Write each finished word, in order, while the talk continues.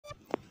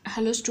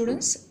Hello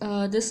students,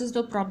 this is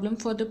the problem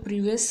for the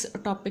previous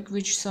topic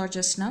which saw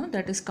just now,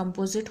 that is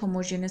composite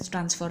homogeneous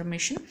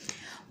transformation.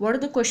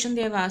 What the question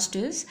they have asked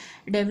is,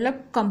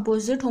 develop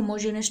composite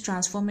homogeneous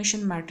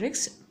transformation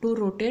matrix to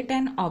rotate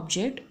an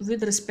object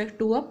with respect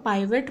to a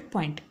pivot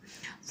point.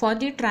 For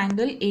the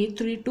triangle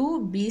A32,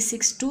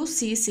 B62,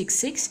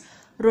 C66,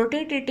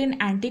 rotate it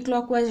in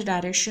anti-clockwise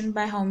direction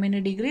by how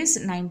many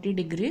degrees? 90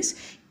 degrees,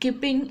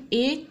 keeping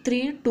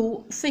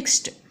A32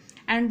 fixed,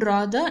 and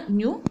draw the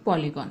new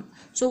polygon.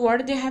 So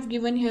what they have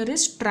given here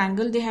is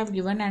triangle they have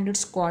given and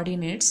its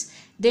coordinates.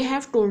 They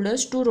have told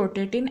us to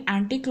rotate in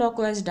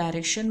anti-clockwise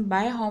direction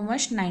by how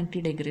much?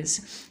 90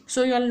 degrees.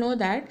 So you all know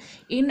that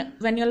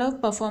when you are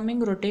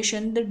performing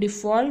rotation, the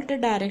default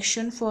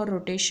direction for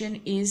rotation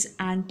is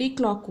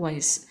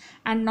anti-clockwise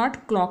and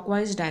not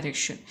clockwise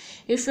direction.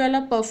 If you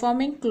are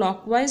performing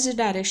clockwise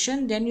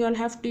direction, then you will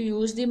have to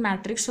use the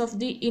matrix of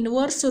the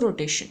inverse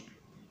rotation.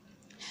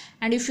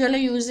 And if you are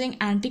using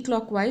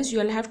anti-clockwise, you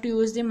will have to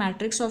use the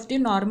matrix of the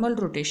normal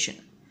rotation.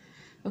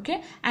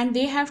 Okay, and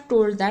they have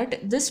told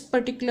that this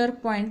particular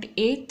point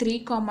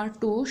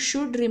A3, 2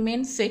 should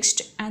remain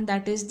fixed, and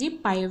that is the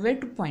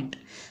pivot point.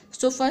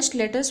 So first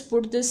let us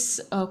put this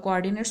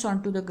coordinates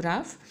onto the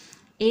graph.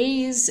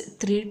 A is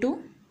 3,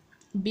 2,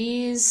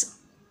 B is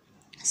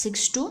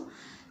 6, 2,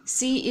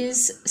 C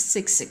is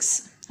 6,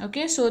 6.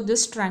 Okay, so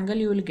this triangle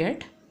you will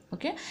get.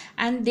 Okay,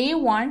 and they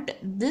want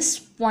this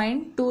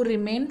point to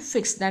remain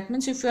fixed. That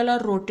means if you are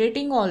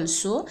rotating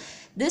also,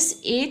 this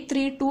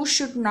A32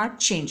 should not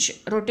change.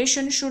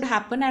 Rotation should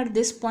happen at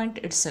this point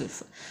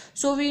itself.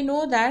 So we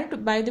know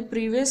that by the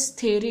previous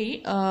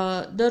theory,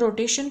 the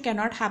rotation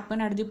cannot happen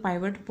at the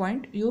pivot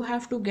point. You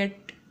have to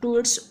get to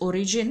its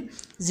origin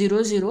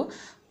 0, 0,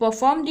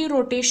 perform the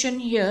rotation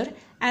here,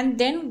 and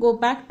then go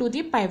back to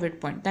the pivot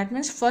point. That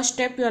means first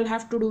step you will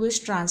have to do is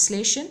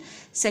translation,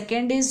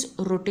 second is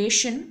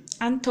rotation,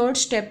 and third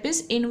step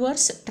is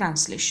inverse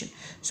translation.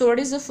 So what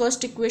is the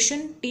first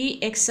equation?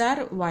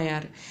 Txr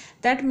yr.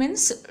 That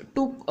means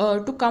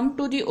to come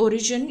to the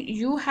origin,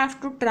 you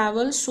have to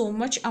travel so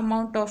much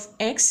amount of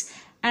x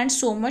and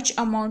so much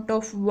amount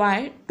of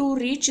y to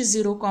reach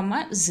 0,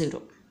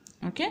 0.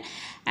 Okay,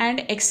 and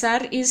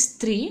xr is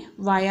 3,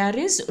 yr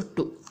is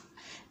 2.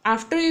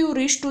 After you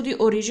reach to the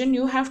origin,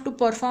 you have to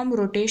perform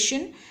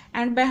rotation,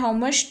 and by how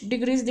much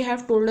degrees they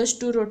have told us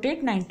to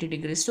rotate? 90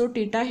 degrees. So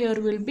theta here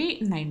will be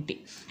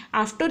 90.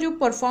 After you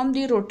perform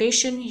the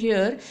rotation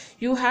here,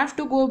 you have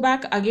to go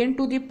back again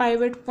to the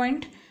pivot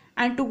point,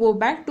 and to go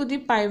back to the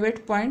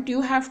pivot point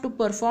you have to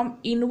perform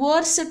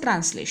inverse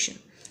translation.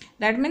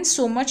 That means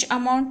so much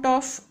amount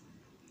of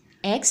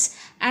x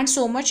and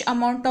so much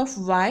amount of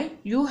y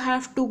you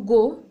have to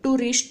go to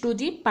reach to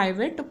the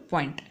pivot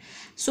point.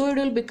 So it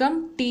will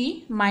become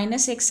t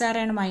minus xr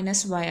and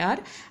minus yr,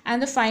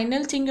 and the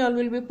final thing you all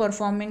will be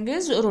performing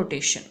is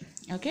rotation.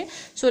 Okay,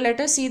 so let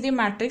us see the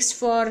matrix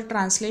for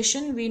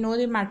translation. We know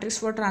the matrix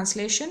for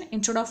translation.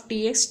 Instead of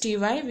tx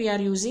ty, we are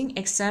using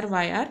xr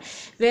yr,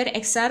 where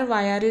xr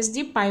yr is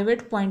the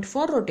pivot point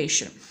for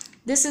rotation.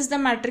 This is the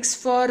matrix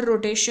for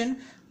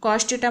rotation: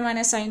 cos theta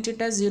minus sin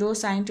theta 0,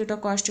 sin theta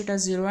cos theta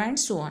 0, and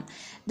so on.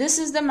 This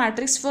is the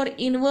matrix for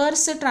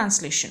inverse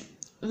translation,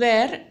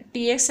 where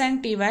tx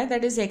and ty,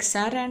 that is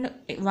xr and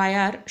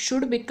yr,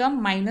 should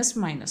become minus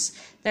minus.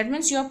 That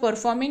means you are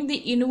performing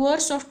the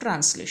inverse of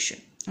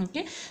translation.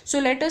 Okay, so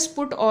let us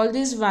put all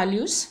these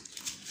values.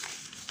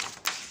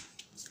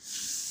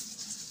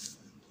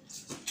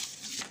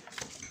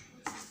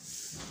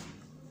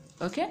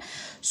 Okay,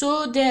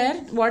 so there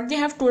what they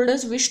have told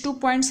us, which 2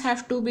 points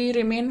have to be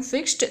remain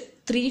fixed?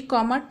 3,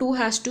 2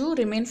 has to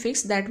remain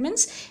fixed. That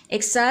means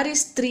xr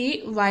is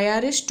 3,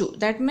 yr is 2.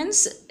 That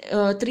means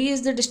 3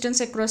 is the distance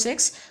across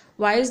x,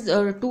 y is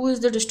 2 is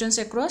the distance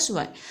across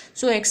y.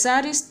 So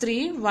xr is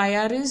 3,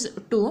 yr is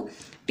 2.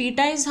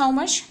 Theta is how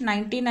much?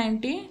 90,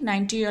 90,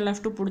 90 you will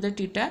have to put the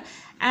theta,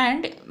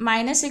 and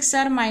minus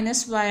xr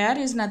minus yr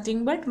is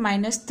nothing but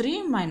minus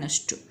 3 minus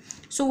 2.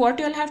 So what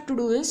you will have to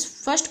do is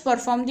first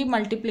perform the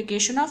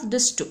multiplication of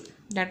this 2.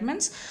 That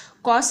means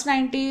cos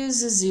 90 is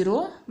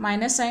 0,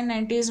 minus sin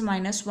 90 is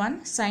minus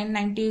 1, sin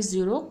 90 is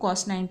 0,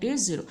 cos 90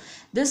 is 0.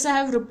 This I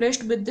have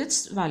replaced with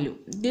this value.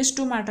 These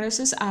two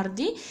matrices are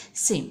the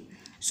same.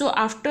 So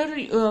after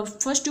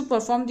first you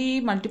perform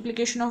the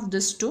multiplication of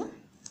this 2.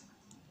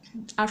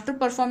 After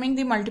performing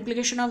the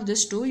multiplication of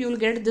this 2, you will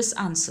get this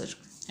answer.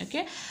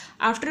 Okay,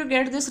 after you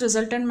get this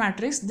resultant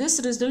matrix, this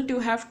result you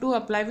have to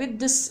apply with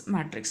this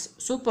matrix.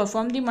 So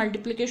perform the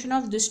multiplication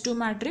of this 2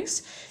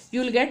 matrix,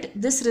 you will get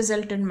this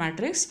resultant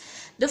matrix.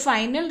 The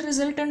final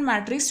resultant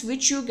matrix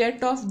which you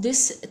get of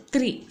this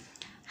 3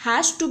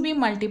 has to be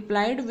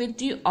multiplied with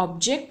the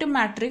object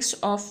matrix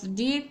of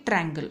the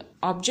triangle.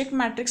 Object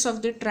matrix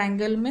of the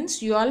triangle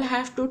means you all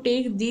have to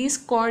take these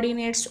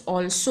coordinates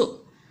also.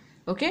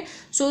 Okay,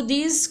 so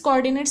these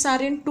coordinates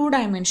are in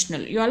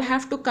 2-dimensional. You all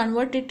have to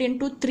convert it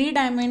into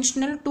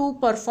 3-dimensional to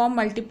perform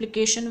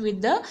multiplication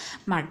with the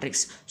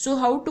matrix. So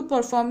how to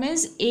perform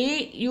is,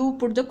 A, you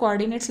put the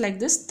coordinates like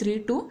this,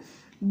 3, 2,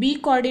 B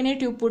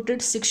coordinate you put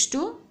it 6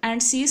 2,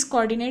 and C's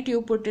coordinate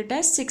you put it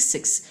as 6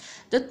 6.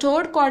 The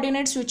third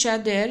coordinates which are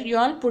there, you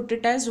all put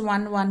it as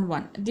 1 1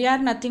 1. They are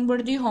nothing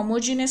but the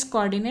homogeneous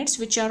coordinates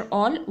which are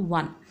all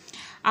 1.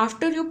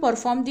 After you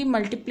perform the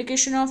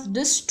multiplication of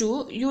this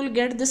 2, you will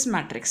get this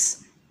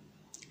matrix.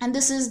 And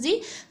this is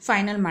the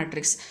final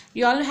matrix.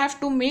 You all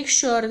have to make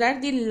sure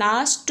that the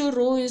last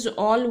row is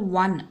all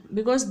 1,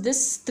 because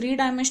this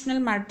 3-dimensional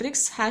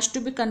matrix has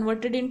to be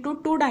converted into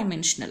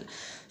 2-dimensional.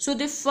 So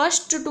the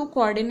first 2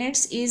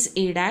 coordinates is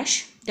A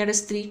dash, that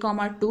is 3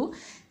 comma 2.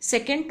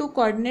 Second 2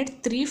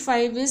 coordinate 3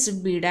 5 is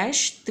B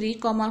dash 3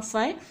 comma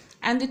 5,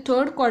 and the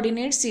third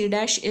coordinate C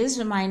dash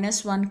is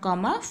minus 1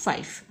 comma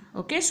 5.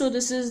 Okay, so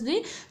this is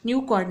the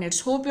new coordinates.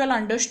 Hope you all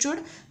understood.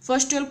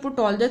 First you will put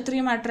all the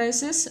 3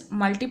 matrices,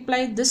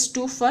 multiply this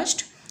 2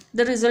 first.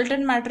 The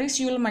resultant matrix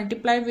you will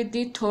multiply with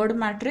the third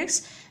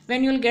matrix.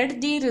 When you will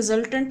get the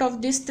resultant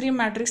of these 3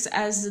 matrix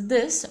as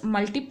this,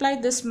 multiply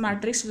this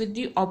matrix with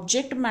the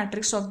object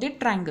matrix of the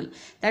triangle.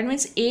 That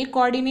means A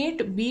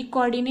coordinate, B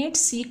coordinate,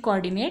 C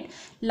coordinate.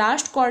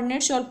 Last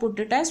coordinates you all put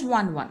it as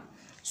 1 1.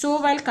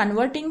 So while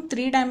converting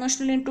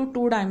 3-dimensional into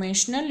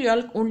 2-dimensional, you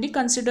all only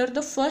consider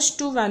the first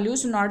 2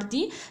 values, not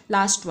the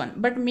last one.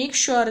 But make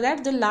sure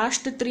that the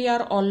last 3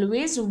 are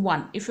always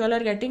 1. If you all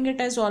are getting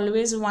it as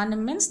always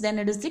 1 means, then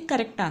it is the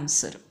correct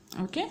answer.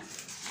 Okay.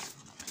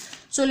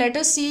 So let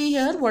us see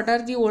here what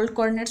are the old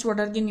coordinates, what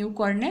are the new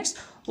coordinates.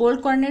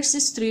 Old coordinates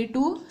is 3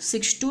 2,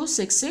 6 2,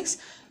 6 6.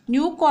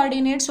 New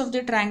coordinates of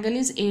the triangle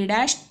is A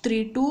dash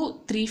 3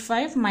 2, 3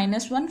 5,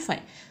 minus 1 5.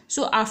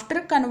 So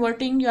after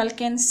converting, you all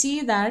can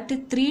see that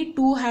 3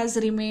 2 has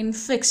remained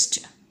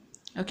fixed.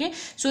 Okay,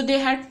 so they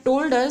had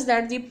told us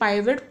that the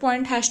pivot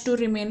point has to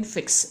remain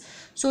fixed.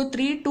 So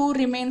 3 2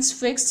 remains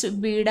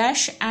fixed, B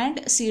dash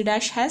and C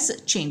dash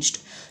has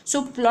changed.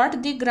 So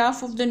plot the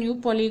graph of the new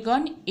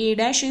polygon. A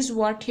dash is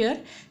what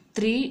here?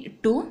 3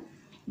 2.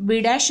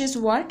 B dash is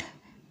what?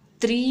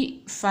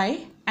 3 5,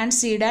 and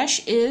C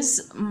dash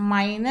is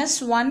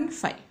minus 1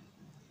 5.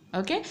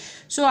 Okay,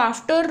 so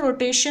after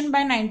rotation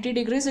by 90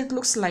 degrees it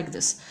looks like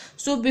this.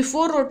 So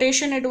before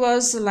rotation it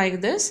was like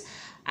this,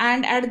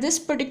 and at this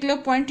particular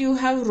point you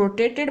have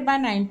rotated by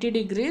 90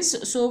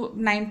 degrees. So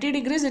 90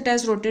 degrees it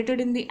has rotated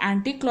in the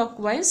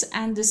anti-clockwise,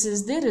 and this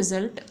is the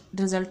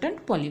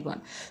resultant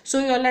polygon.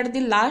 So you all at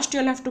the last you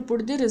all have to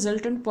put the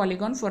resultant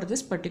polygon for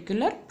this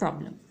particular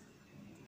problem.